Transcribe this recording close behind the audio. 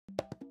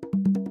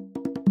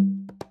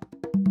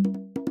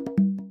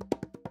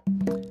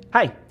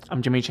Hi,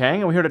 I'm Jimmy Chang,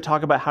 and we're here to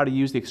talk about how to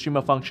use the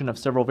Extrema function of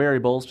several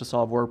variables to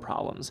solve word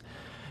problems.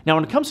 Now,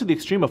 when it comes to the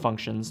Extrema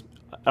functions,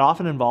 it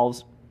often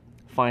involves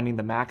finding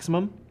the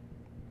maximum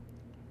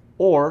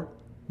or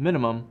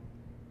minimum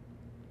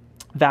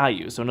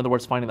values. So in other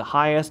words, finding the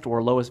highest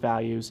or lowest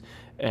values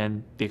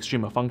in the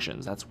Extrema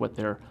functions. That's what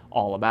they're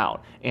all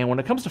about. And when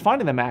it comes to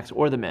finding the max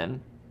or the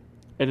min,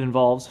 it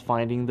involves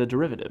finding the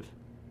derivative.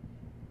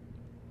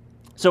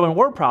 So in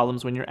word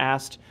problems, when you're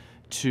asked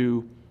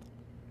to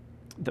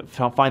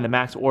find the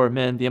max or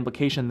min, the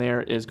implication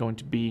there is going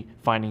to be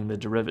finding the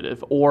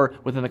derivative, or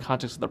within the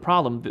context of the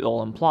problem,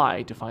 they'll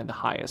imply to find the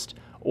highest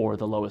or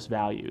the lowest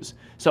values.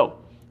 So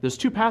there's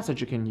two paths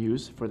that you can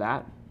use for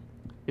that.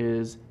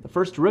 Is the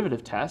first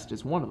derivative test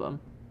is one of them.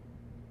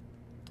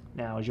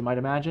 Now, as you might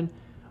imagine,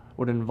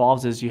 what it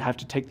involves is you have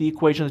to take the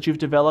equation that you've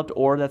developed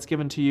or that's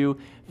given to you,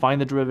 find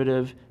the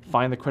derivative,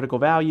 find the critical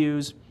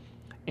values,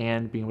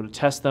 and being able to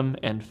test them,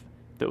 and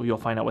you'll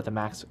find out what the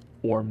max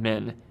or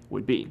min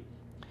would be.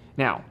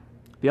 Now,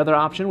 the other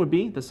option would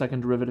be the second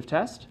derivative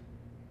test,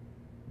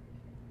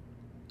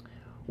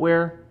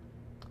 where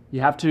you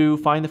have to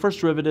find the first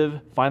derivative,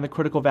 find the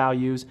critical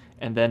values,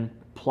 and then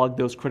plug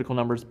those critical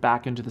numbers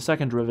back into the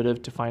second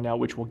derivative to find out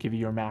which will give you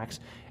your max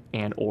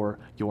and or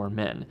your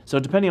min. So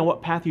depending on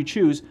what path you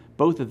choose,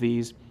 both of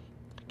these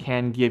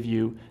can give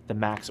you the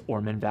max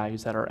or min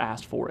values that are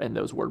asked for in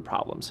those word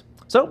problems.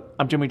 So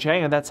I'm Jimmy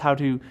Chang, and that's how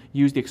to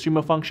use the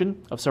Extrema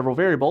function of several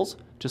variables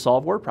to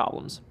solve word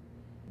problems.